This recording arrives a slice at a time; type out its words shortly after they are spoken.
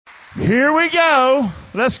Here we go.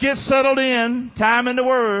 Let's get settled in. Time in the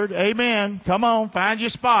Word. Amen. Come on, find your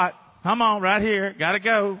spot. Come on, right here. Gotta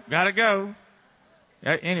go. Gotta go.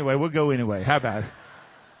 Anyway, we'll go anyway. How about it?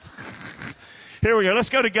 Here we go. Let's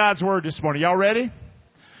go to God's Word this morning. Y'all ready?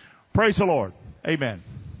 Praise the Lord. Amen.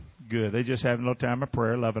 Good. They just having a little time of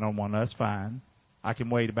prayer, 11 on 1. That's fine. I can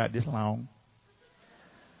wait about this long.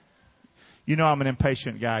 You know I'm an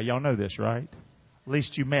impatient guy. Y'all know this, right? At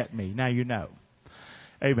least you met me. Now you know.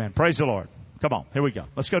 Amen. Praise the Lord. Come on. Here we go.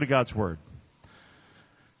 Let's go to God's Word.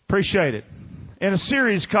 Appreciate it. In a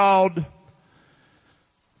series called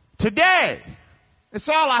Today, It's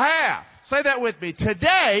All I Have. Say that with me.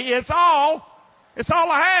 Today, it's all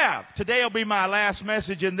I have. Today will be my last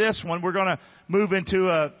message in this one. We're going to move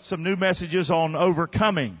into some new messages on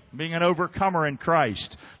overcoming, being an overcomer in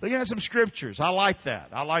Christ. Looking at some scriptures. I like that.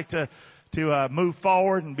 I like to move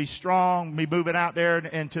forward and be strong, be moving out there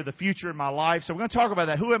into the future in my life. So we're going to talk about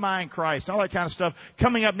that. Who am I in Christ? All that kind of stuff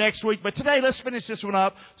coming up next week. But today, let's finish this one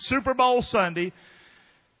up. Super Bowl Sunday.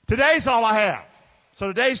 Today's all I have. So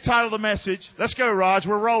today's title of the message, let's go, Raj.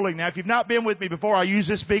 We're rolling now. If you've not been with me before, I use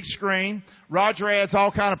this big screen. Roger adds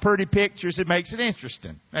all kind of pretty pictures. It makes it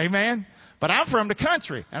interesting. Amen? But I'm from the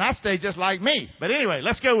country, and I stay just like me. But anyway,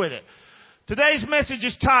 let's go with it. Today's message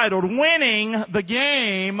is titled, Winning the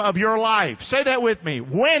Game of Your Life. Say that with me.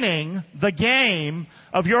 Winning the game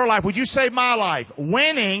of your life. Would you say my life?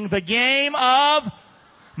 Winning the game of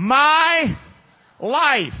my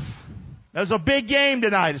life. There's a big game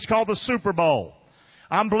tonight. It's called the Super Bowl.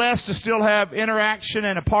 I'm blessed to still have interaction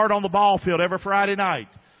and a part on the ball field every Friday night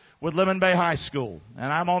with Lemon Bay High School.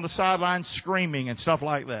 And I'm on the sidelines screaming and stuff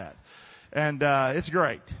like that. And it's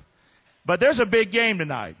great. But there's a big game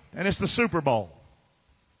tonight, and it's the Super Bowl.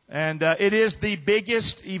 And it is the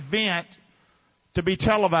biggest event to be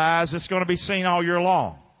televised. It's going to be seen all year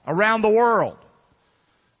long, around the world.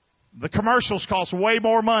 The commercials cost way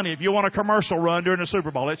more money if you want a commercial run during the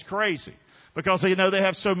Super Bowl. It's crazy because they know they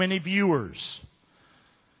have so many viewers.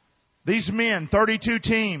 These men, 32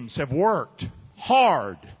 teams, have worked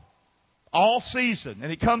hard all season.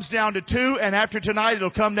 And it comes down to 2, and after tonight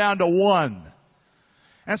it'll come down to 1.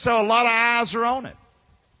 And so a lot of eyes are on it.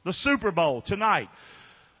 The Super Bowl tonight.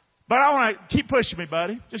 But I want to keep pushing me,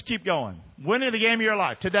 buddy. Just keep going. Winning the game of your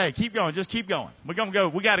life today. Keep going. Just keep going. We're going to go.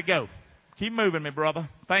 We got to go. Keep moving me, brother.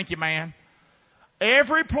 Thank you, man.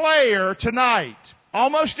 Every player tonight,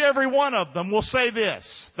 almost every one of them will say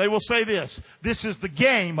this. They will say this. This is the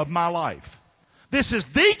game of my life. This is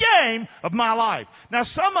the game of my life. Now,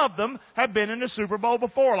 some of them have been in the Super Bowl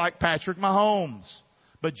before, like Patrick Mahomes.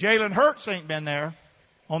 But Jalen Hurts ain't been there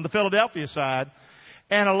on the Philadelphia side.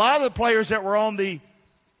 And a lot of the players that were on the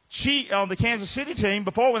Kansas City team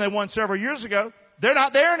before when they won several years ago, they're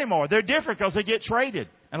not there anymore. They're different because they get traded.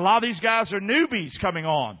 And a lot of these guys are newbies coming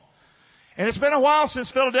on. And it's been a while since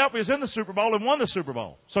Philadelphia's in the Super Bowl and won the Super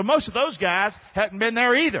Bowl. So most of those guys hadn't been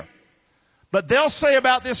there either. But they'll say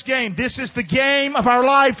about this game, this is the game of our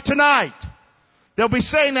life tonight. They'll be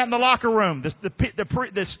saying that in the locker room,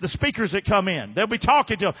 the speakers that come in. They'll be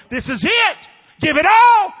talking to them. This is it. Give it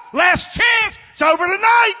all. Last chance. It's over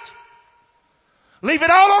tonight. Leave it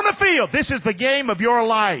all on the field. This is the game of your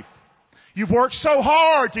life. You've worked so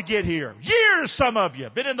hard to get here. Years, some of you.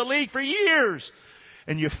 Been in the league for years.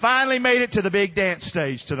 And you finally made it to the big dance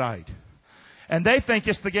stage tonight. And they think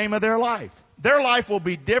it's the game of their life. Their life will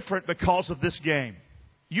be different because of this game.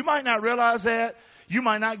 You might not realize that. You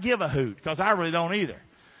might not give a hoot, because I really don't either.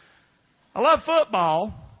 I love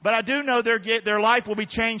football, but I do know their life will be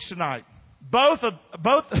changed tonight. Both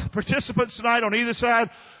participants tonight on either side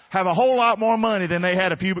have a whole lot more money than they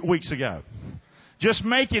had a few weeks ago. Just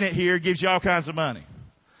making it here gives you all kinds of money.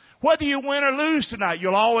 Whether you win or lose tonight,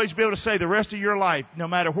 you'll always be able to say the rest of your life, no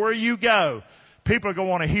matter where you go, people are going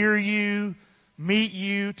to want to hear you, meet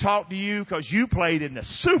you, talk to you, because you played in the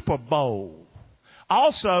Super Bowl.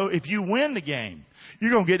 Also, if you win the game,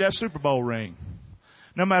 you're going to get that Super Bowl ring.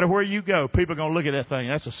 No matter where you go, people are going to look at that thing.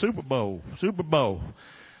 That's a Super Bowl. Super Bowl.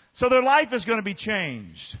 So their life is going to be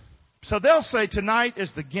changed. So they'll say tonight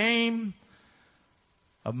is the game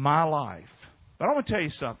of my life. But I want to tell you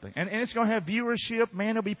something. And it's going to have viewership.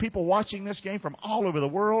 Man, there'll be people watching this game from all over the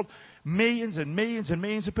world. Millions and millions and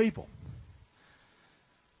millions of people.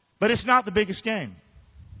 But it's not the biggest game.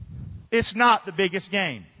 It's not the biggest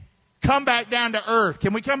game. Come back down to earth.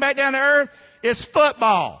 Can we come back down to earth? It's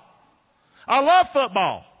football. I love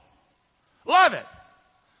football. Love it.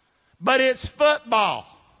 But it's football.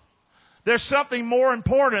 There's something more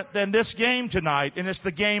important than this game tonight, and it's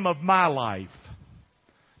the game of my life.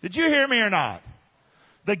 Did you hear me or not?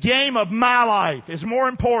 The game of my life is more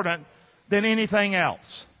important than anything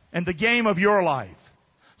else. And the game of your life.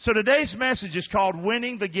 So today's message is called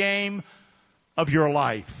Winning the Game of Your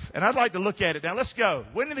Life. And I'd like to look at it. Now let's go.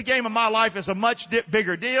 Winning the game of my life is a much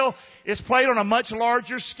bigger deal. It's played on a much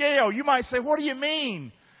larger scale. You might say, what do you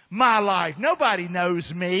mean, my life? Nobody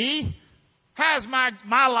knows me. How's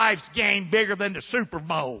my life's game bigger than the Super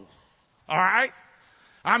Bowl? All right?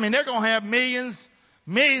 I mean, they're going to have millions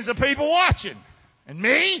of people watching. And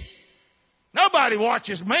me? Nobody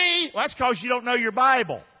watches me. Well, that's because you don't know your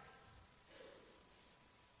Bible.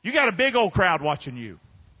 You got a big old crowd watching you.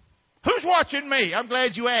 Who's watching me? I'm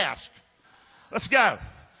glad you asked. Let's go.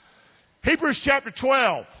 Hebrews chapter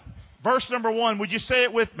 12, verse number 1. Would you say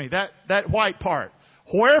it with me? That white part.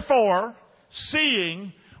 Wherefore,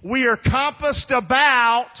 seeing we are compassed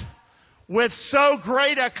about with so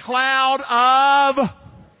great a cloud of...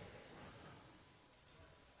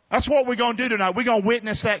 That's what we're going to do tonight. We're going to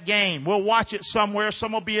witness that game. We'll watch it somewhere.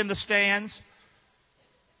 Some will be in the stands.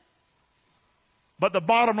 But the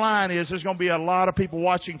bottom line is there's going to be a lot of people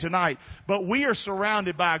watching tonight. But we are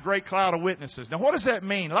surrounded by a great cloud of witnesses. Now, what does that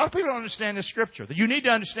mean? A lot of people don't understand this scripture. You need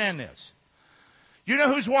to understand this. You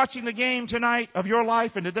know who's watching the game tonight of your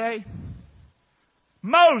life and today?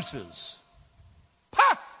 Moses.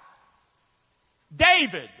 Ha!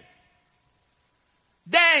 David.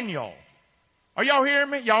 Daniel. Are y'all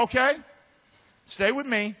hearing me? Y'all okay? Stay with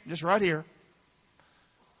me. Just right here.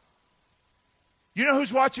 You know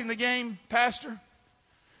who's watching the game, Pastor?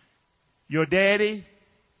 Your daddy,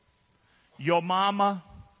 your mama,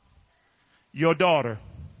 your daughter.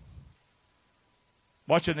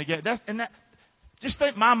 Watching the game. Just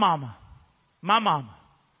think, my mama,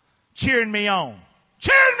 cheering me on.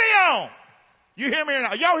 Cheering me on! You hear me or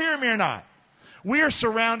not? Y'all hear me or not? We are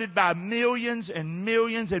surrounded by millions and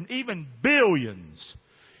millions and even billions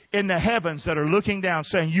in the heavens that are looking down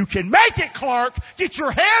saying, you can make it, Clark. Get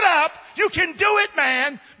your head up. You can do it,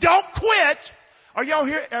 man. Don't quit. Are y'all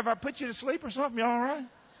here? Have I put you to sleep or something? Y'all all right?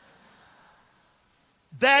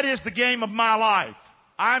 That is the game of my life.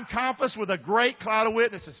 I'm compassed with a great cloud of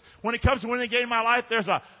witnesses. When it comes to winning the game of my life, there's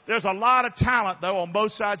a lot of talent, though, on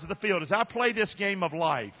both sides of the field as I play this game of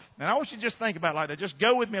life. And I want you to just think about it like that. Just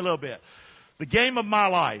go with me a little bit. The game of my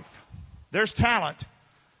life. There's talent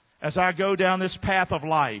as I go down this path of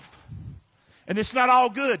life. And it's not all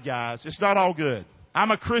good, guys. It's not all good.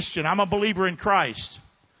 I'm a Christian. I'm a believer in Christ.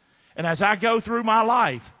 And as I go through my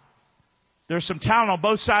life, there's some talent on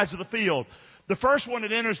both sides of the field. The first one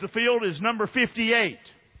that enters the field is number 58.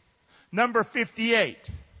 Number 58.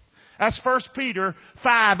 That's 1 Peter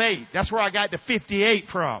 5:8. That's where I got the 58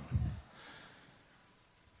 from.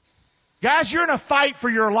 Guys, you're in a fight for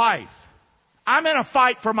your life. I'm in a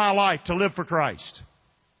fight for my life to live for Christ.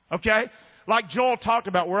 Okay? Like Joel talked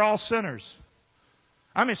about, we're all sinners.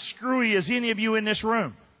 I'm as screwy as any of you in this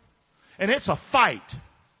room. And it's a fight.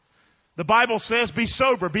 The Bible says, be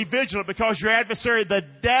sober, be vigilant, because your adversary, the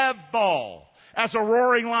devil, as a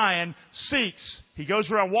roaring lion, seeks. He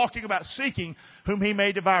goes around walking about seeking whom he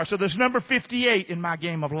may devour. So there's number 58 in my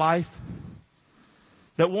game of life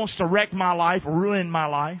that wants to wreck my life, ruin my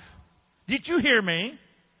life. Did you hear me?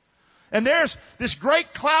 And there's this great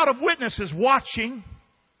cloud of witnesses watching.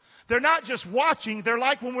 They're not just watching. They're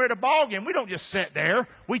like when we're at a ball game. We don't just sit there.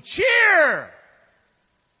 We cheer.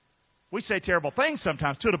 We say terrible things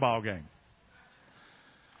sometimes to the ball game.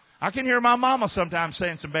 I can hear my mama sometimes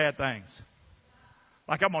saying some bad things.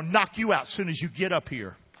 Like, I'm going to knock you out as soon as you get up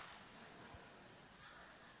here.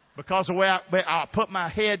 Because the way I put my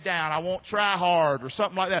head down, I won't try hard or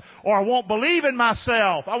something like that. Or I won't believe in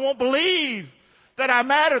myself. I won't believe that I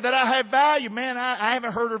matter, that I have value. Man, I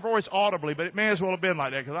haven't heard her voice audibly, but it may as well have been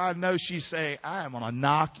like that because I know she's saying, I am going to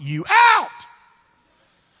knock you out.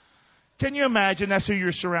 Can you imagine that's who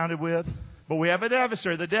you're surrounded with? But we have an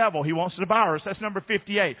adversary, the devil. He wants to devour us. That's number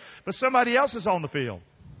 58. But somebody else is on the field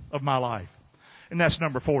of my life. And that's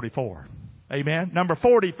number 44. Amen? Number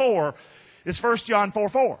 44 is 1 John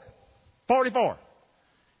 4:4. 44.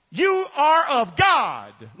 You are of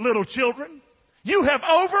God, little children. You have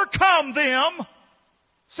overcome them.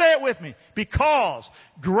 Say it with me. Because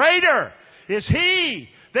greater is He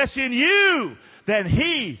that's in you than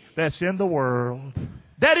he that's in the world.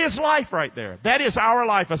 That is life right there. That is our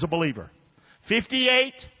life as a believer.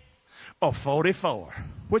 58 or 44.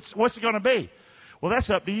 What's it going to be? Well, that's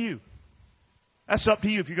up to you. That's up to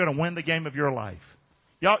you if you're going to win the game of your life.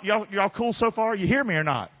 Y'all cool so far? You hear me or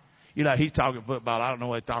not? You know, he's talking football. I don't know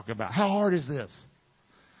what he's talking about. How hard is this?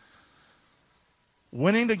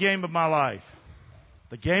 Winning the game of my life.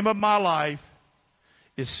 The game of my life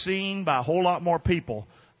is seen by a whole lot more people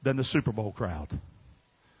than the Super Bowl crowd.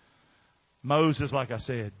 Moses, like I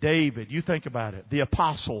said, David, you think about it. The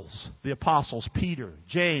apostles, Peter,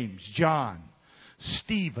 James, John,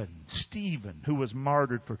 Stephen, who was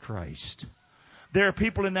martyred for Christ. There are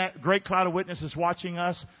people in that great cloud of witnesses watching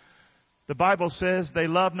us. The Bible says they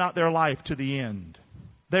loved not their life to the end.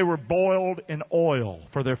 They were boiled in oil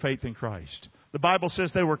for their faith in Christ. The Bible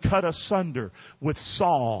says they were cut asunder with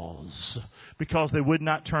saws because they would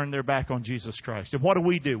not turn their back on Jesus Christ. And what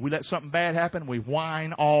do? We let something bad happen. We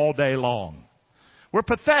whine all day long. We're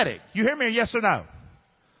pathetic. You hear me? Yes or no?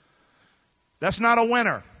 That's not a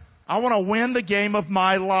winner. I want to win the game of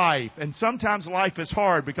my life. And sometimes life is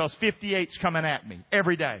hard because 58's coming at me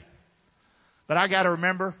every day. But I got to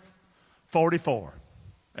remember 44.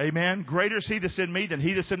 Amen. Greater is He that's in me than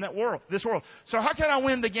he that's in this world. So how can I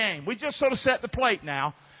win the game? We just sort of set the plate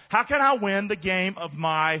now. How can I win the game of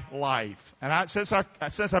my life? And since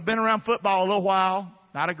I've been around football a little while,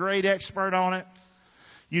 not a great expert on it.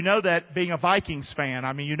 You know that being a Vikings fan,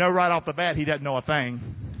 I mean, you know right off the bat he doesn't know a thing.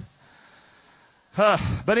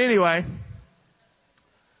 But anyway,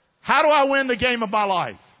 how do I win the game of my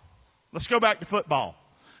life? Let's go back to football.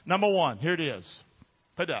 Number one, here it is.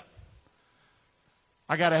 Put it up.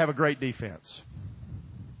 I got to have a great defense.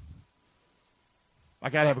 I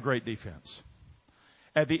got to have a great defense.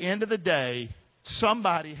 At the end of the day,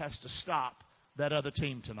 somebody has to stop that other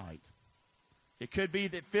team tonight. It could be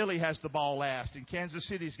that Philly has the ball last and Kansas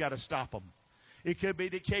City's got to stop them. It could be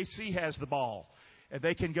that KC has the ball and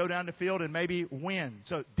they can go down the field and maybe win.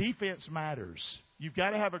 So defense matters. You've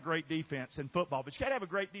got to have a great defense in football, but you've got to have a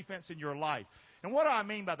great defense in your life. And what do I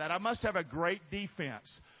mean by that? I must have a great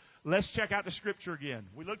defense. Let's check out the Scripture again.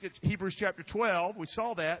 We looked at Hebrews chapter 12. We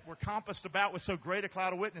saw that. We're compassed about with so great a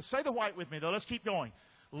cloud of witness. Say the white with me, though. Let's keep going.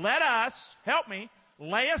 Let us, help me,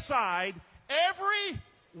 lay aside every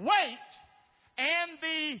weight and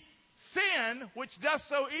the sin which does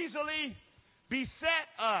so easily beset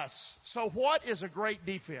us. So what is a great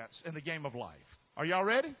defense in the game of life? Are y'all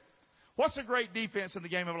ready? What's a great defense in the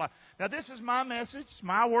game of life? Now, this is my message,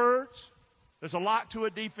 my words. There's a lot to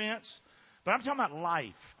a defense. But I'm talking about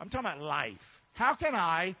life. I'm talking about life. How can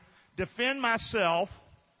I defend myself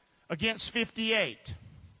against 58?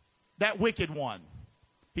 That wicked one.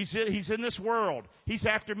 He's in this world. He's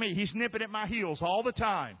after me. He's nipping at my heels all the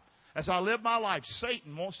time. As I live my life,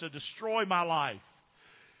 Satan wants to destroy my life.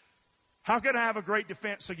 How can I have a great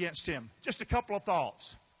defense against him? Just a couple of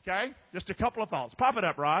thoughts. Okay? Just a couple of thoughts. Pop it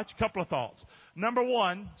up, Raj. A couple of thoughts. Number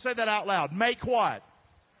one, say that out loud. Make what?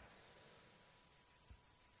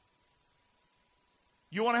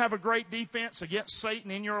 You want to have a great defense against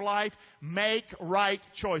Satan in your life? Make right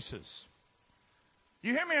choices.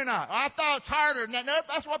 You hear me or not? I thought it's harder than that. Nope,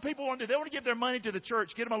 that's what people want to do. They want to give their money to the church,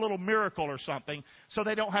 get them a little miracle or something so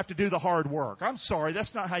they don't have to do the hard work. I'm sorry,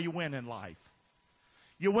 that's not how you win in life.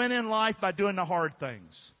 You win in life by doing the hard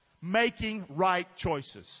things. Making right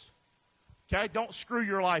choices. Okay? Don't screw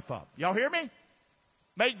your life up. Y'all hear me?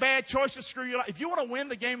 Make bad choices, screw your life. If you want to win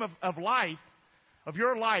the game of life, of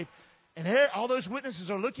your life, and here, all those witnesses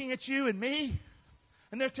are looking at you and me,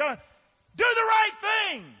 and they're telling, do the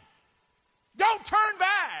right thing. Don't turn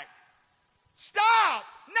back. Stop.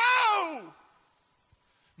 No.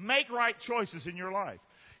 Make right choices in your life.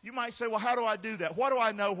 You might say, well, how do I do that? What do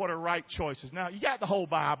I know what are right choices? Now, you got the whole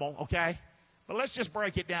Bible, okay? But let's just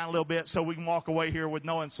break it down a little bit so we can walk away here with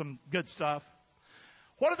knowing some good stuff.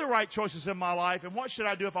 What are the right choices in my life, and what should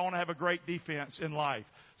I do if I want to have a great defense in life?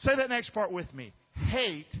 Say that next part with me.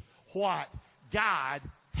 Hate what God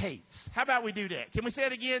hates. How about we do that? Can we say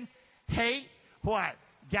it again? Hate what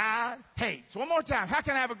God hates. One more time. How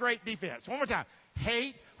can I have a great defense? One more time.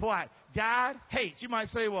 Hate what God hates. You might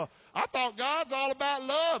say, well, I thought God's all about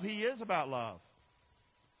love. He is about love.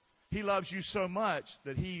 He loves you so much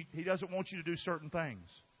that He doesn't want you to do certain things.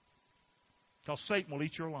 Because Satan will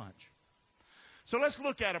eat your lunch. So let's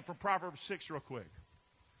look at them from Proverbs 6 real quick.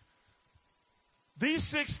 These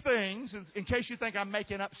 6 things, in case you think I'm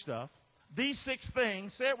making up stuff, these 6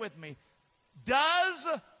 things, say it with me,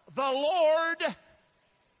 does the Lord,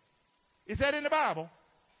 is that in the Bible?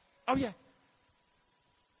 Oh, yeah.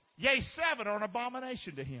 Yea, 7 are an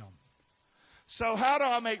abomination to Him. So how do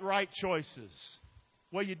I make right choices?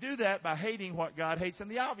 Well, you do that by hating what God hates.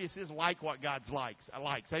 And the obvious is like what God likes.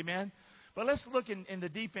 Amen? But let's look in the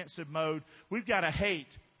defensive mode. We've got to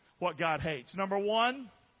hate what God hates. Number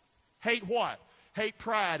 1, hate what? Hate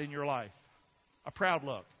pride in your life. A proud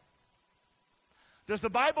look. Does the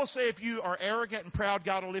Bible say if you are arrogant and proud,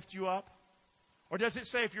 God will lift you up? Or does it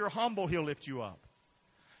say if you're humble, He'll lift you up?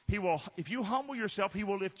 He will. If you humble yourself, He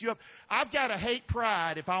will lift you up. I've got to hate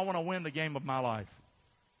pride if I want to win the game of my life.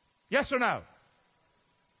 Yes or no?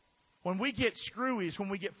 When we get screwy is when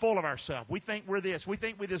we get full of ourselves. We think we're this. We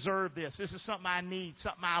think we deserve this. This is something I need,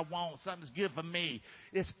 something I want, something that's good for me.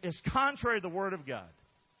 It's contrary to the Word of God.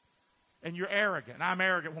 And you're arrogant. I'm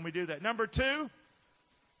arrogant when we do that. Number 2,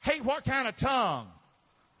 hate what kind of tongue?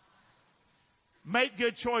 Make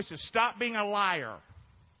good choices. Stop being a liar.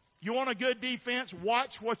 You want a good defense?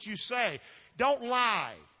 Watch what you say. Don't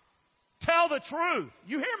lie. Tell the truth.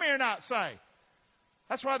 You hear me or not, say.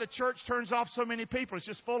 That's why the church turns off so many people. It's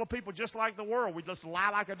just full of people just like the world. We just lie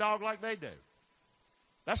like a dog like they do.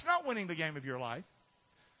 That's not winning the game of your life.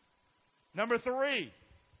 Number 3.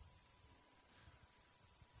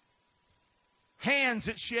 Hands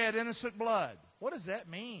that shed innocent blood. What does that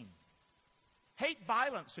mean? Hate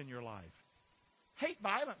violence in your life. Hate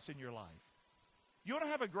violence in your life. You want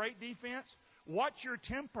to have a great defense? Watch your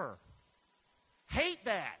temper. Hate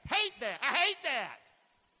that. Hate that. I hate that.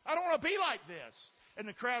 I don't want to be like this. And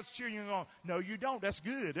the crowd's cheering you and going, no, you don't. That's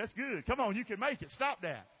good. That's good. Come on, you can make it. Stop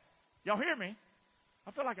that. Y'all hear me?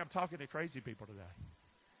 I feel like I'm talking to crazy people today.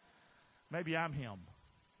 Maybe I'm him.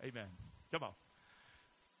 Amen. Come on.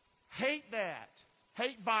 Hate that.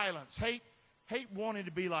 Hate violence. Hate wanting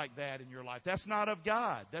to be like that in your life. That's not of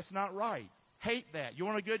God. That's not right. Hate that. You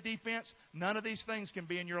want a good defense? None of these things can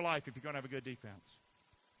be in your life if you're going to have a good defense.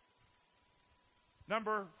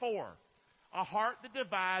 Number 4. A heart that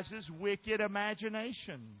devises wicked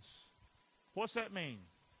imaginations. What's that mean?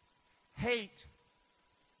 Hate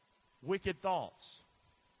wicked thoughts.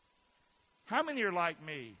 How many are like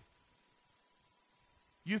me?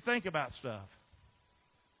 You think about stuff,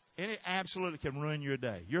 and it absolutely can ruin your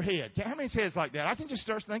day. Your head. How many heads like that? I can just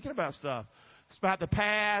start thinking about stuff. It's about the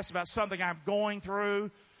past, about something I'm going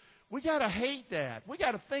through. We got to hate that. We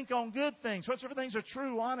got to think on good things. Whatsoever things are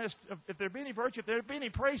true, honest, if there be any virtue, if there be any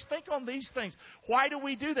praise, think on these things. Why do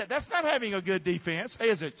we do that? That's not having a good defense,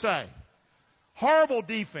 is it? Say. Horrible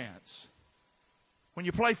defense. When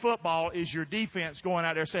you play football, is your defense going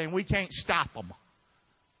out there saying, we can't stop them.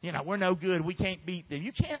 You know, we're no good. We can't beat them.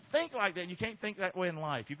 You can't think like that. You can't think that way in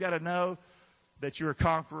life. You've got to know that you're a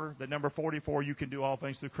conqueror. That number 44, you can do all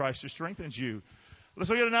things through Christ who strengthens you. Let's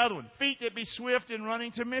look at another one. Feet that be swift in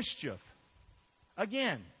running to mischief.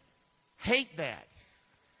 Again, hate that.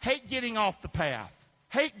 Hate getting off the path.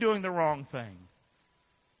 Hate doing the wrong thing.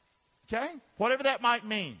 Okay? Whatever that might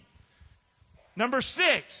mean. Number 6,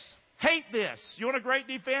 hate this. You want a great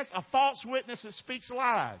defense? A false witness that speaks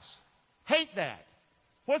lies. Hate that.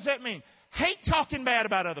 What does that mean? Hate talking bad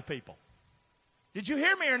about other people. Did you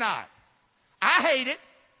hear me or not? I hate it.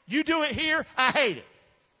 You do it here, I hate it.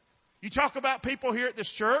 You talk about people here at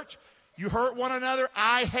this church, you hurt one another,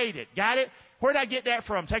 I hate it. Got it? Where did I get that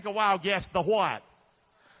from? Take a wild guess. The what?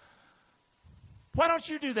 Why don't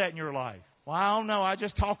you do that in your life? Well, I don't know. I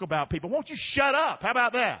just talk about people. Won't you shut up? How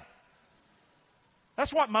about that?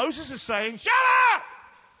 That's what Moses is saying. Shut up!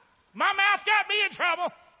 My mouth got me in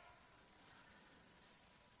trouble.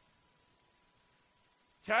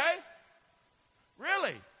 Okay?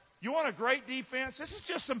 Really? You want a great defense? This is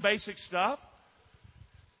just some basic stuff.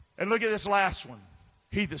 And look at this last one.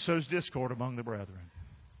 He that sows discord among the brethren.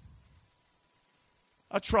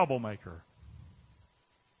 A troublemaker.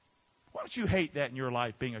 Why don't you hate that in your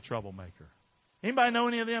life, being a troublemaker? Anybody know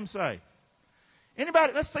any of them? Say.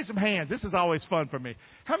 Anybody? Let's say some hands. This is always fun for me.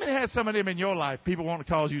 How many had some of them in your life? People want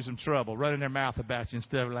to cause you some trouble, running their mouth about you and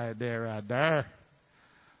stuff like that right there.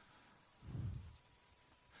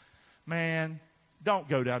 Man, don't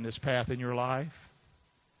go down this path in your life.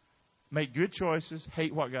 Make good choices.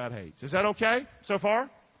 Hate what God hates. Is that okay so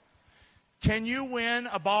far? Can you win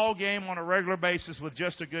a ball game on a regular basis with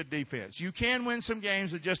just a good defense? You can win some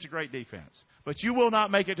games with just a great defense. But you will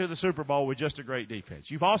not make it to the Super Bowl with just a great defense.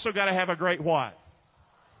 You've also got to have a great what?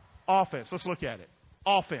 Offense. Let's look at it.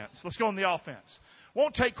 Offense. Let's go on the offense.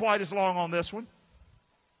 Won't take quite as long on this one.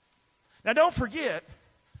 Now don't forget,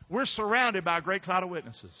 we're surrounded by a great cloud of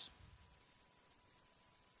witnesses.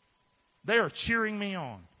 They are cheering me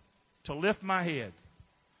on to lift my head,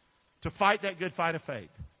 to fight that good fight of faith.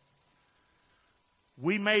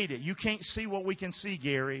 We made it. You can't see what we can see,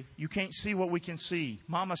 Gary. You can't see what we can see.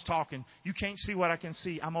 Mama's talking. You can't see what I can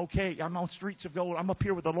see. I'm okay. I'm on streets of gold. I'm up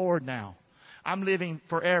here with the Lord now. I'm living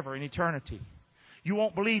forever in eternity. You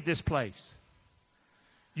won't believe this place.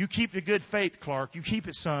 You keep the good faith, Clark. You keep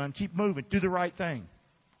it, son. Keep moving. Do the right thing.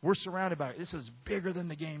 We're surrounded by it. This is bigger than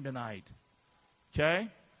the game tonight. Okay?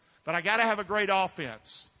 But I got to have a great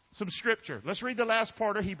offense. Some scripture. Let's read the last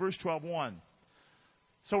part of Hebrews 12:1.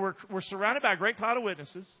 So we're surrounded by a great cloud of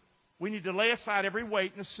witnesses. We need to lay aside every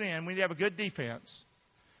weight and the sin. We need to have a good defense.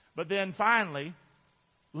 But then finally,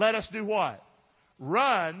 let us do what?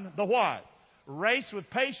 Run the what? Race with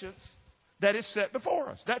patience that is set before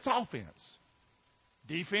us. That's offense.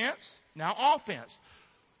 Defense, now offense.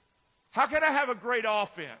 How can I have a great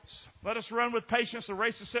offense? Let us run with patience the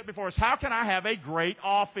race is set before us. How can I have a great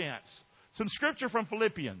offense? Some scripture from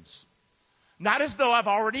Philippians. Not as though I've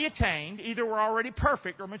already attained, either we're already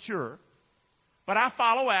perfect or mature, but I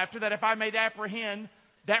follow after that if I may apprehend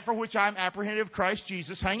that for which I'm apprehended of Christ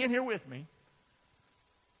Jesus. Hang in here with me.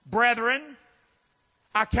 Brethren,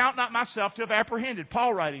 I count not myself to have apprehended.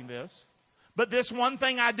 Paul writing this. But this one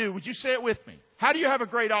thing I do. Would you say it with me? How do you have a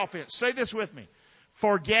great offense? Say this with me.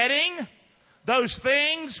 Forgetting those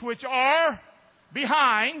things which are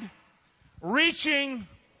behind, reaching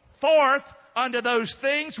forth unto those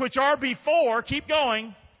things which are before. Keep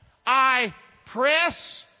going. I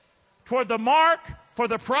press toward the mark for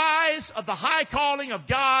the prize of the high calling of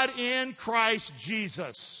God in Christ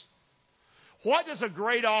Jesus. What does a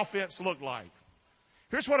great offense look like?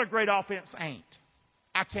 Here's what a great offense ain't.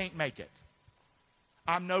 I can't make it.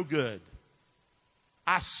 I'm no good.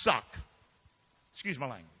 I suck. Excuse my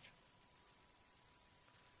language.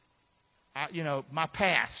 My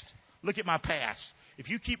past. Look at my past. If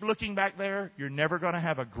you keep looking back there, you're never going to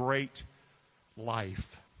have a great life.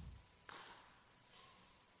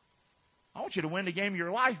 I want you to win the game of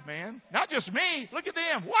your life, man. Not just me. Look at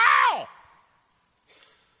them. Wow!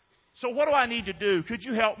 So what do I need to do? Could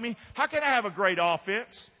you help me? How can I have a great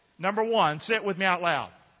offense? Number one, say it with me out loud.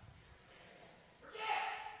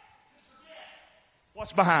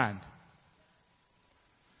 What's behind?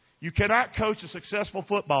 You cannot coach a successful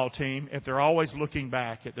football team if they're always looking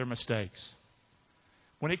back at their mistakes.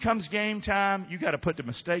 When it comes game time, you got to put the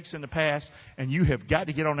mistakes in the past, and you have got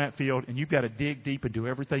to get on that field, and you've got to dig deep and do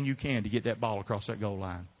everything you can to get that ball across that goal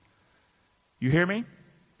line. You hear me?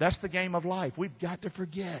 That's the game of life. We've got to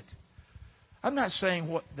forget. I'm not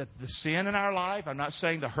saying the sin in our life. I'm not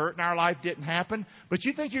saying the hurt in our life didn't happen. But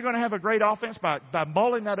you think you're going to have a great offense by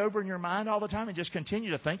mulling that over in your mind all the time and just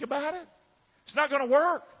continue to think about it? It's not going to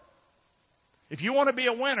work. If you want to be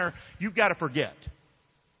a winner, you've got to forget.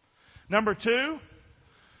 Number two,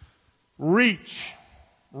 reach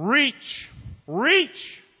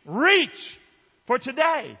for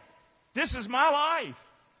today. This is my life.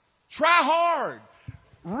 Try hard.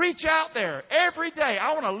 Reach out there every day.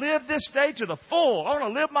 I want to live this day to the full. I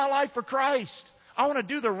want to live my life for Christ. I want to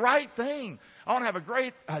do the right thing. I want to have a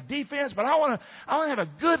great defense, but I want to have a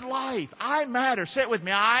good life. I matter. Say it with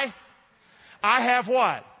me. I have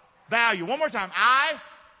what? Value. One more time.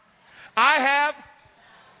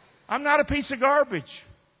 I'm not a piece of garbage.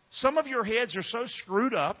 Some of your heads are so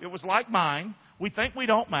screwed up. It was like mine. We think we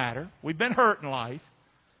don't matter. We've been hurt in life.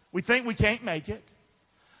 We think we can't make it.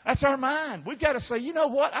 That's our mind. We've got to say, you know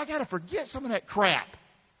what? I got to forget some of that crap.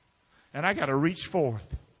 And I got to reach forth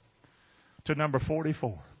to number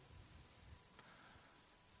 44.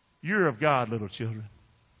 You're of God, little children.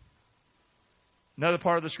 Another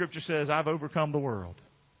part of the scripture says, I've overcome the world.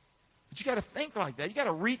 But you got to think like that. You got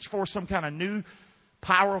to reach for some kind of new,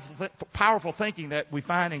 powerful thinking that we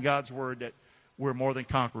find in God's Word, that we're more than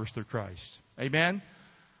conquerors through Christ. Amen?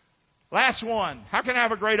 Last one. How can I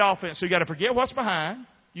have a great offense? So you got to forget what's behind.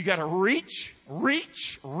 You got to reach.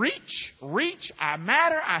 I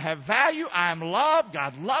matter. I have value. I am loved.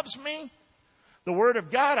 God loves me. The Word of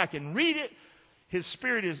God, I can read it. His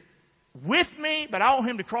Spirit is with me, but I want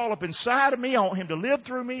Him to crawl up inside of me. I want Him to live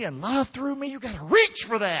through me and love through me. You got to reach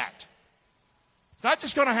for that. It's not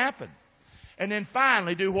just going to happen. And then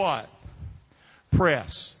finally, do what?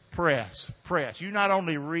 Press. You not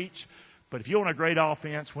only reach, but if you want a great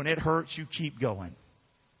offense, when it hurts, you keep going.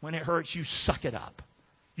 When it hurts, you suck it up.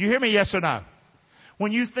 You hear me, yes or no?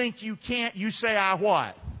 When you think you can't, you say, I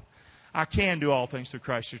what? I can do all things through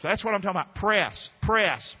Christ. That's what I'm talking about. Press.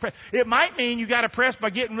 It might mean you got to press by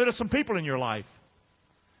getting rid of some people in your life.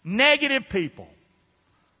 Negative people.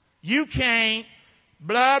 You can't,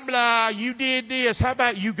 blah, blah, you did this. How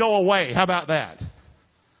about you go away? How about that?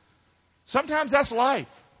 Sometimes that's life.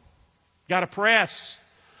 Got to press.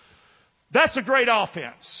 That's a great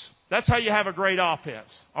offense. That's how you have a great offense.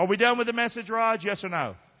 Are we done with the message, Raj? Yes or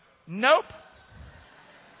no? Nope.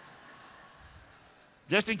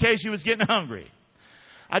 Just in case you was getting hungry.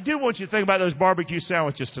 I do want you to think about those barbecue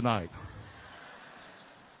sandwiches tonight.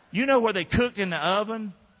 You know where they cooked in the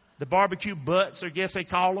oven? The barbecue butts, I guess they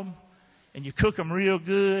call them. And you cook them real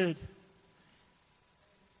good.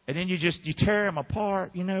 And then you tear them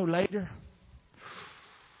apart, later.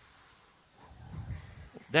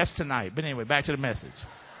 That's tonight. But anyway, back to the message.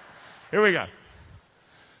 Here we go.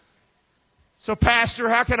 So, Pastor,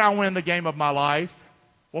 how can I win the game of my life?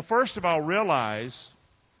 Well, first of all, realize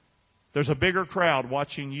there's a bigger crowd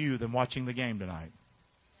watching you than watching the game tonight.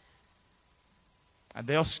 And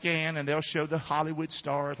they'll scan and they'll show the Hollywood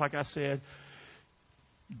stars, like I said.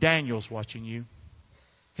 Daniel's watching you.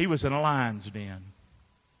 He was in a lion's den.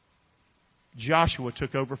 Joshua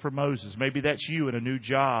took over for Moses. Maybe that's you in a new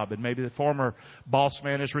job, and maybe the former boss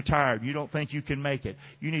man is retired. You don't think you can make it.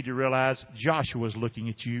 You need to realize Joshua's looking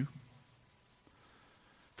at you.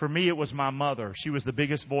 For me, it was my mother. She was the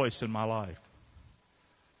biggest voice in my life.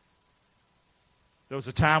 There was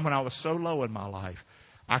a time when I was so low in my life,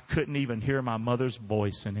 I couldn't even hear my mother's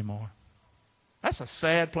voice anymore. That's a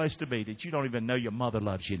sad place to be, that you don't even know your mother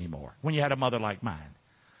loves you anymore, when you had a mother like mine.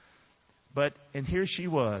 And here she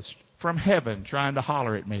was, from heaven, trying to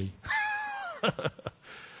holler at me.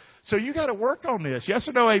 So you got to work on this. Yes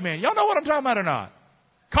or no, amen? Y'all know what I'm talking about or not?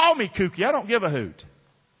 Call me kooky. I don't give a hoot.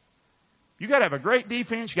 You got to have a great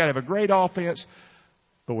defense. You got to have a great offense.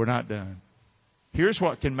 But we're not done. Here's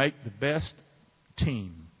what can make the best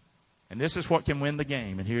team. And this is what can win the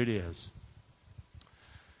game. And here it is.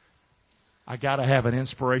 I got to have an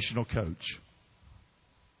inspirational coach.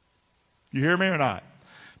 You hear me or not?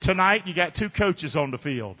 Tonight, you got two coaches on the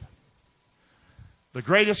field. The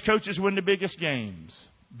greatest coaches win the biggest games.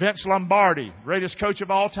 Vince Lombardi, greatest coach of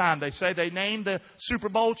all time. They say they named the Super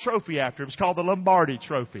Bowl trophy after him. It's called the Lombardi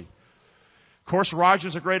Trophy. Of course,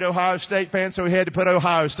 Roger's a great Ohio State fan, so he had to put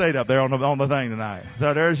Ohio State up there on the thing tonight.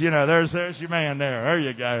 So there's your man there.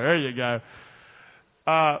 There you go.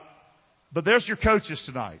 But there's your coaches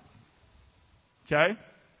tonight. Okay?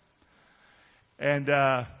 And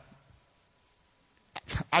I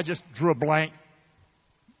just drew a blank.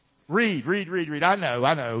 Reed. I know.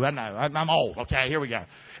 I'm old. Okay, here we go.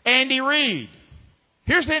 Andy Reid.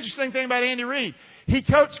 Here's the interesting thing about Andy Reid. He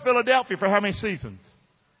coached Philadelphia for how many seasons?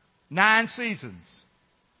 9 seasons.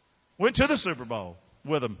 Went to the Super Bowl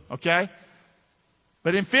with them, okay?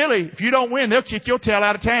 But in Philly, if you don't win, they'll kick your tail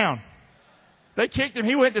out of town. They kicked him.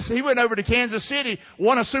 He went over to Kansas City,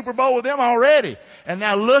 won a Super Bowl with them already. And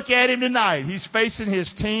now look at him tonight. He's facing his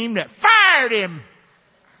team that fired him.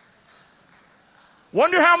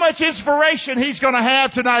 Wonder how much inspiration he's going to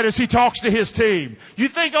have tonight as he talks to his team. You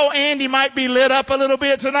think Andy might be lit up a little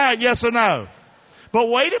bit tonight? Yes or no? But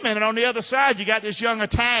wait a minute. On the other side, you got this young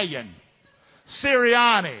Italian,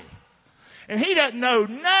 Sirianni. And he doesn't know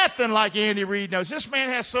nothing like Andy Reid knows. This man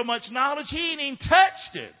has so much knowledge, he ain't even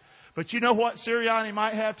touched it. But you know what Sirianni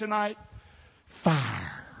might have tonight?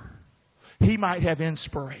 Fire. He might have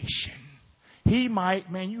inspiration. He might,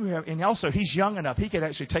 and also he's young enough. He could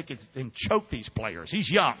actually take it and choke these players. He's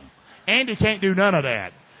young. Andy can't do none of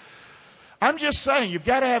that. I'm just saying, you've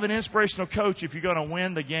got to have an inspirational coach if you're going to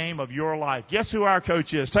win the game of your life. Guess who our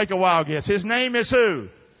coach is? Take a wild guess. His name is who?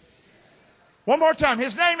 One more time.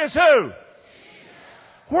 His name is who?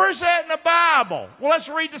 Where's that in the Bible? Well, let's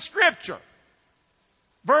read the scripture.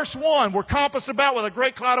 Verse 1, we're compassed about with a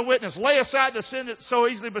great cloud of witness. Lay aside the sin that so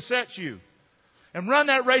easily besets you. And run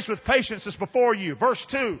that race with patience that's before you. Verse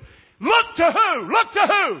 2, look to who? Look to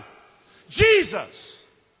who? Jesus.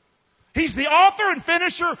 He's the author and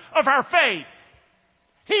finisher of our faith.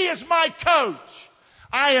 He is my coach.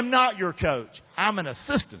 I am not your coach. I'm an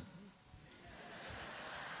assistant.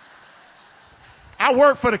 I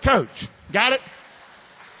work for the coach. Got it?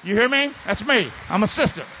 You hear me? That's me. I'm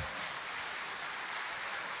assistant.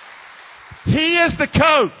 He is the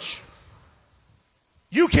coach.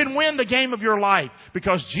 You can win the game of your life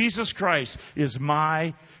because Jesus Christ is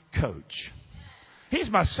my coach. He's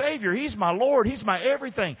my Savior. He's my Lord. He's my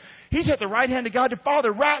everything. He's at the right hand of God the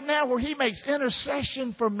Father right now where He makes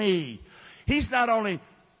intercession for me. He's not only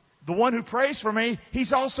the one who prays for me,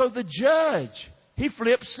 He's also the judge. He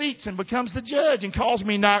flips seats and becomes the judge and calls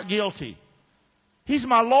me not guilty. He's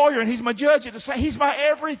my lawyer and He's my judge at the same. He's my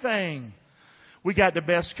everything. We got the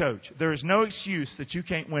best coach. There is no excuse that you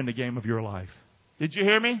can't win the game of your life. Did you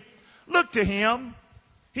hear me? Look to Him.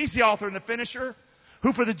 He's the author and the finisher,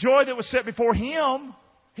 who for the joy that was set before Him,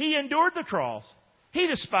 He endured the cross. He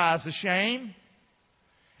despised the shame.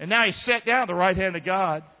 And now He's sat down at the right hand of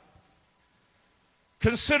God.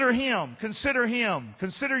 Consider Him. Consider Him.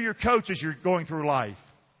 Consider your coach as you're going through life.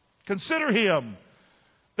 Consider Him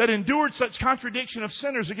that endured such contradiction of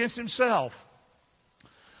sinners against Himself,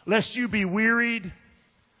 lest you be wearied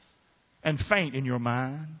and faint in your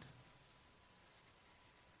mind.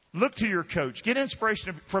 Look to your coach. Get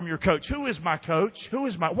inspiration from your coach. Who is my coach?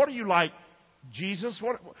 What are you like, Jesus?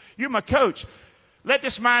 You're my coach. Let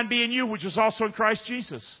this mind be in you, which was also in Christ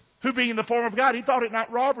Jesus, who being in the form of God, He thought it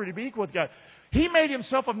not robbery to be equal with God. He made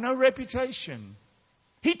Himself of no reputation.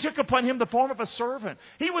 He took upon Him the form of a servant.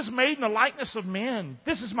 He was made in the likeness of men.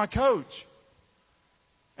 This is my coach.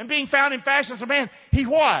 And being found in fashion as a man, He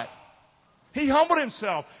what? He humbled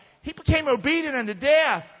Himself. He became obedient unto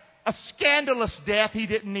death. a scandalous death. He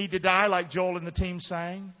didn't need to die like Joel and the team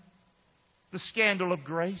sang. The scandal of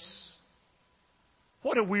grace.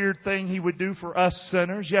 What a weird thing He would do for us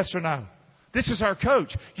sinners. Yes or no? This is our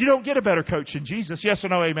coach. You don't get a better coach than Jesus. Yes or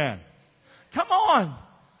no? Amen. Come on.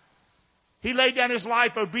 He laid down His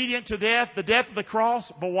life obedient to death, the death of the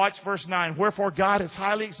cross. But watch verse 9. Wherefore God has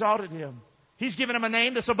highly exalted Him. He's given Him a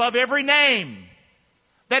name that's above every name.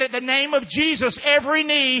 That at the name of Jesus, every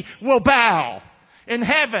knee will bow. In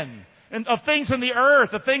heaven, and of things in the earth,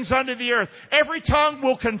 of things under the earth. Every tongue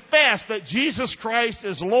will confess that Jesus Christ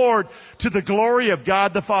is Lord to the glory of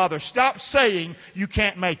God the Father. Stop saying you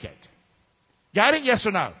can't make it. Got it? Yes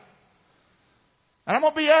or no? And I'm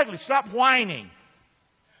going to be ugly. Stop whining.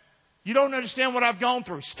 You don't understand what I've gone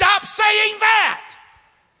through. Stop saying that!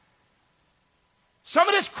 Some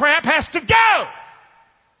of this crap has to go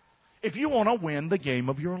if you want to win the game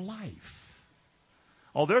of your life.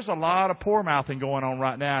 Oh, there's a lot of poor mouthing going on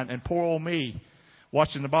right now. And poor old me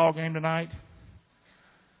watching the ball game tonight.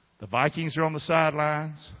 The Vikings are on the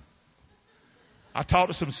sidelines. I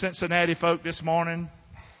talked to some Cincinnati folk this morning.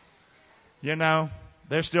 You know,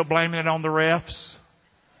 they're still blaming it on the refs.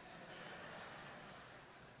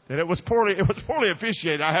 That it was poorly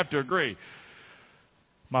officiated, I have to agree.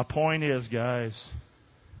 My point is, guys,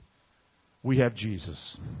 we have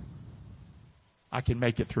Jesus. I can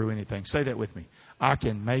make it through anything. Say that with me. I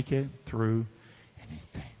can make it through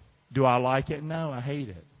anything. Do I like it? No, I hate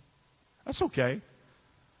it. That's okay.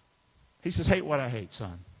 He says, hate what I hate,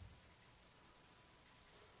 son.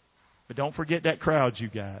 But don't forget that crowd you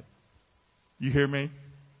got. You hear me?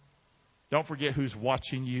 Don't forget who's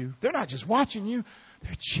watching you. They're not just watching you.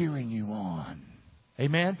 They're cheering you on.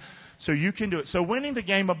 Amen? So you can do it. So winning the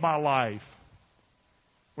game of my life.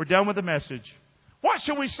 We're done with the message. What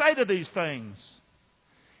shall we say to these things?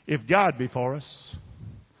 If God be for us,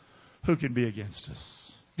 who can be against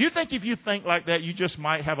us? Do you think if you think like that, you just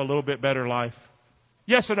might have a little bit better life?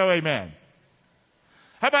 Yes or no, amen?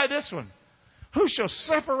 How about this one? Who shall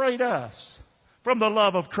separate us from the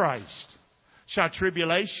love of Christ? Shall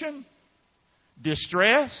tribulation,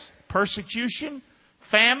 distress, persecution,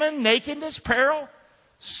 famine, nakedness, peril,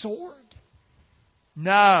 sword?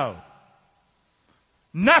 No.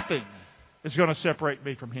 Nothing is going to separate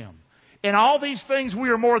me from Him. In all these things, we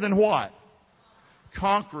are more than what?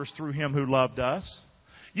 Conquerors through Him who loved us.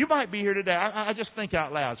 You might be here today. I just think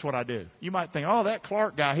out loud. It's what I do. You might think, oh, that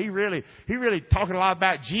Clark guy, he really talking a lot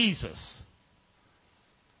about Jesus.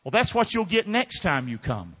 Well, that's what you'll get next time you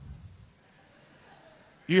come.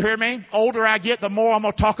 You hear me? Older I get, the more I'm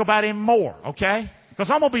going to talk about Him more, okay? Because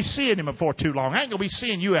I'm going to be seeing Him before too long. I ain't going to be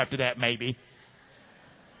seeing you after that, maybe.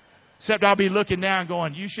 Except I'll be looking down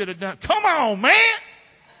going, you should have done. Come on, man!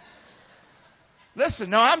 Listen,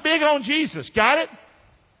 no, I'm big on Jesus. Got it?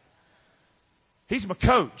 He's my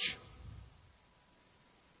coach.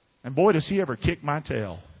 And boy, does He ever kick my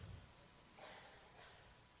tail.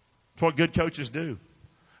 That's what good coaches do.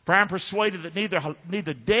 For I am persuaded that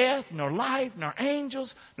neither death, nor life, nor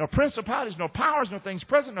angels, nor principalities, nor powers, nor things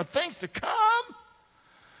present, nor things to come,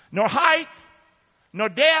 nor height, nor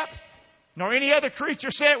depth, nor any other creature,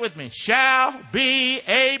 say it with me, shall be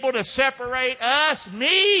able to separate us,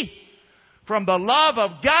 me, from the love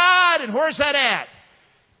of God. And where's that at?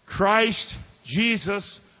 Christ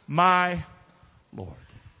Jesus my Lord.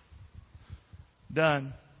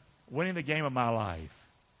 Done. Winning the game of my life.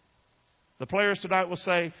 The players tonight will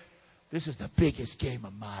say, this is the biggest game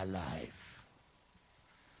of my life.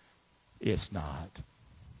 It's not.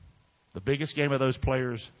 The biggest game of those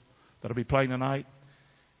players that will be playing tonight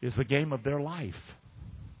is the game of their life.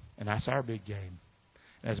 And that's our big game.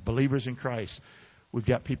 And as believers in Christ, we've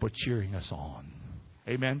got people cheering us on.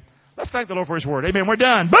 Amen. Let's thank the Lord for His word. Amen. We're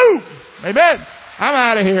done. Boom. Amen. I'm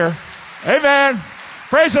out of here. Amen.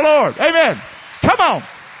 Praise the Lord. Amen. Come on.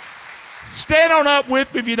 Stand on up with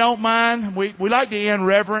me if you don't mind. We like to end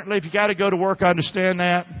reverently. If you got to go to work, I understand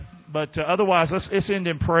that. But otherwise, let's end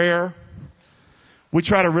in prayer. We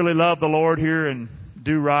try to really love the Lord here and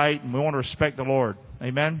do right. And we want to respect the Lord.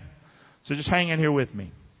 Amen. So just hang in here with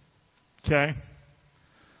me. Okay.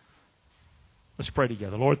 Let's pray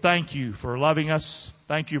together. Lord, thank You for loving us.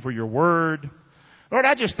 Thank You for Your word. Lord,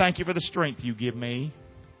 I just thank You for the strength You give me.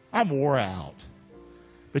 I'm wore out.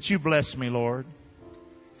 But You bless me, Lord.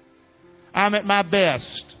 I'm at my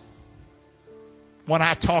best when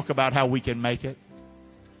I talk about how we can make it.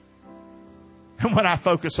 And when I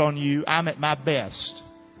focus on You, I'm at my best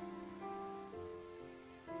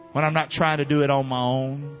when I'm not trying to do it on my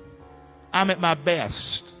own. I'm at my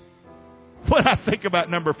best when I think about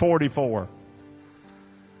number 44.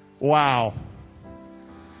 Wow.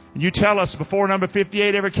 And You tell us before number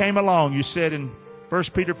 58 ever came along, You said in 1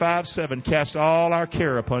 Peter 5:7, cast all our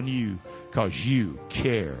care upon you because you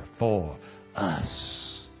care for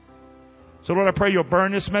us. So Lord, I pray you'll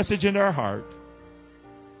burn this message into our heart.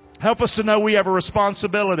 Help us to know we have a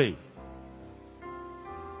responsibility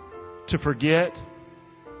to forget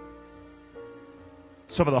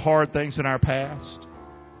some of the hard things in our past.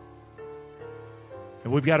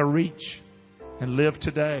 And we've got to reach and live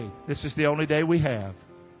today. This is the only day we have.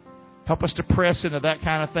 Help us to press into that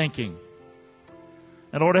kind of thinking.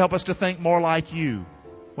 And Lord, help us to think more like you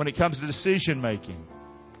when it comes to decision making.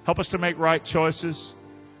 Help us to make right choices.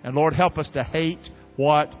 And Lord, help us to hate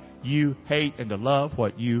what you hate and to love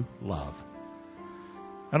what you love.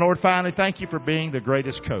 And Lord, finally, thank you for being the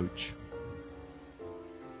greatest coach.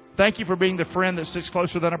 Thank you for being the friend that sticks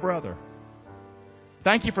closer than a brother.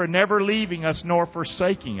 Thank you for never leaving us nor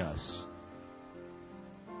forsaking us.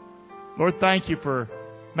 Lord, thank you for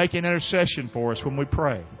making intercession for us when we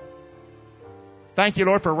pray. Thank you,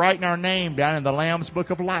 Lord, for writing our name down in the Lamb's Book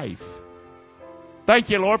of Life. Thank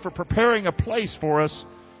you, Lord, for preparing a place for us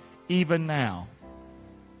even now.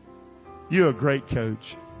 You're a great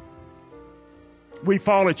coach. We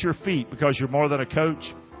fall at your feet because you're more than a coach.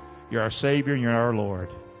 You're our Savior and you're our Lord.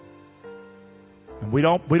 And we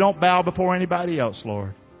don't bow before anybody else,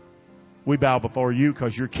 Lord. We bow before you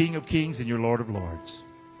because you're King of Kings and you're Lord of Lords.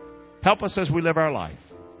 Help us as we live our life.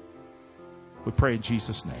 We pray in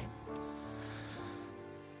Jesus' name.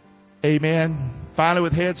 Amen. Finally,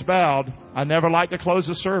 with heads bowed, I never like to close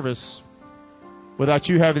a service without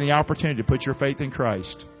you having the opportunity to put your faith in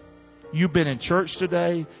Christ. You've been in church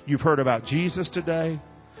today. You've heard about Jesus today.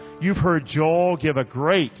 You've heard Joel give a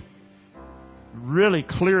great, really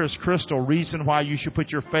clear as crystal reason why you should put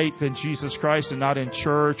your faith in Jesus Christ and not in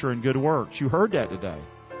church or in good works. You heard that today.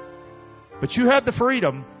 But you had the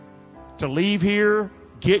freedom to leave here,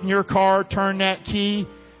 get in your car, turn that key,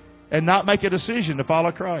 and not make a decision to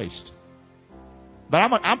follow Christ. But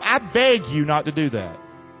I beg you not to do that.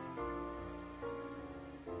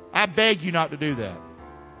 I beg you not to do that.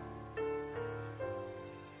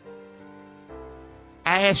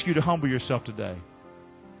 I ask you to humble yourself today.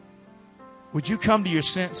 Would you come to your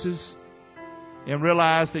senses and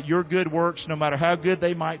realize that your good works, no matter how good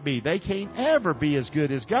they might be, they can't ever be as good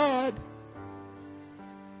as God.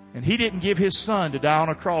 And He didn't give His Son to die on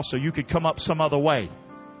a cross so you could come up some other way.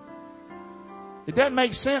 It doesn't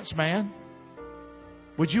make sense, man.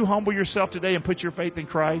 Would you humble yourself today and put your faith in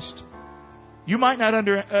Christ? You might not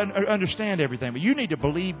understand everything, but you need to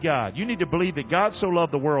believe God. You need to believe that God so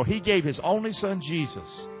loved the world, He gave His only Son,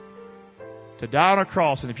 Jesus, to die on a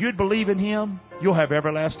cross. And if you'd believe in Him, you'll have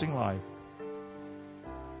everlasting life.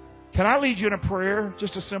 Can I lead you in a prayer?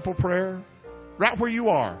 Just a simple prayer? Right where you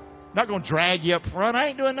are. I'm not going to drag you up front. I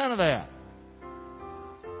ain't doing none of that.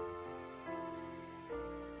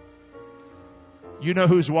 You know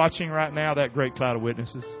who's watching right now? That great cloud of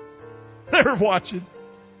witnesses. They're watching.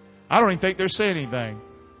 I don't even think they're saying anything.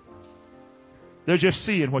 They're just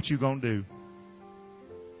seeing what you're going to do.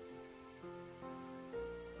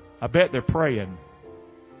 I bet they're praying.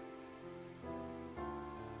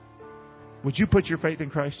 Would you put your faith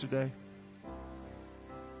in Christ today?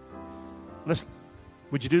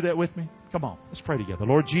 Would you do that with me? Come on, let's pray together.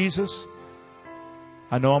 Lord Jesus,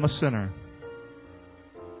 I know I'm a sinner.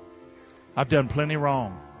 I've done plenty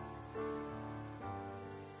wrong.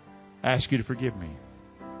 I ask you to forgive me.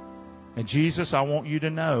 And Jesus, I want you to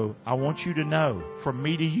know, from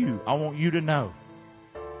me to you, I want you to know.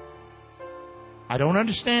 I don't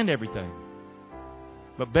understand everything,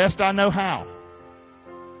 but best I know how.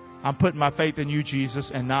 I'm putting my faith in you,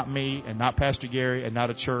 Jesus, and not me, and not Pastor Gary, and not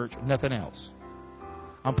a church, nothing else.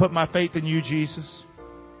 I'm putting my faith in you, Jesus.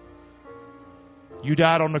 You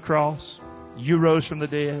died on the cross. You rose from the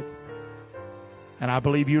dead. And I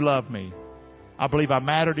believe you love me. I believe I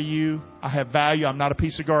matter to you. I have value. I'm not a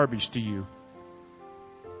piece of garbage to you.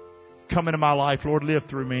 Come into my life, Lord. Live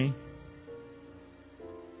through me.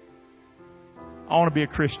 I want to be a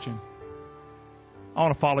Christian. I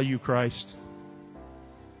want to follow you, Christ.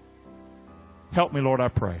 Help me, Lord, I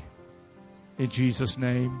pray. In Jesus'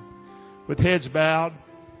 name. With heads bowed,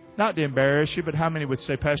 not to embarrass you, but how many would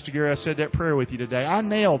say, Pastor Gary, I said that prayer with you today. I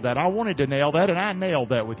nailed that. I wanted to nail that, and I nailed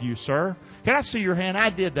that with you, sir. Can I see your hand? I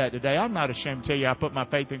did that today. I'm not ashamed to tell you I put my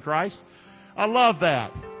faith in Christ. I love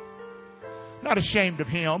that. Not ashamed of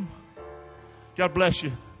Him. God bless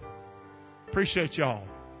you. Appreciate y'all.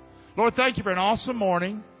 Lord, thank you for an awesome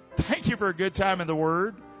morning. Thank you for a good time in the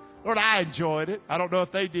Word. Lord, I enjoyed it. I don't know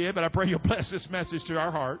if they did, but I pray you'll bless this message to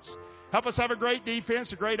our hearts. Help us have a great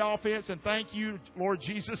defense, a great offense, and thank you, Lord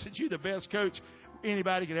Jesus, that you're the best coach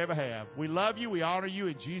anybody could ever have. We love you. We honor you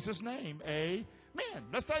in Jesus' name. Amen. Man,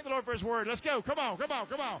 let's thank the Lord for His Word. Let's go. Come on, come on,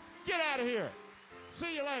 come on. Get out of here.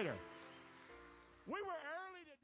 See you later. We were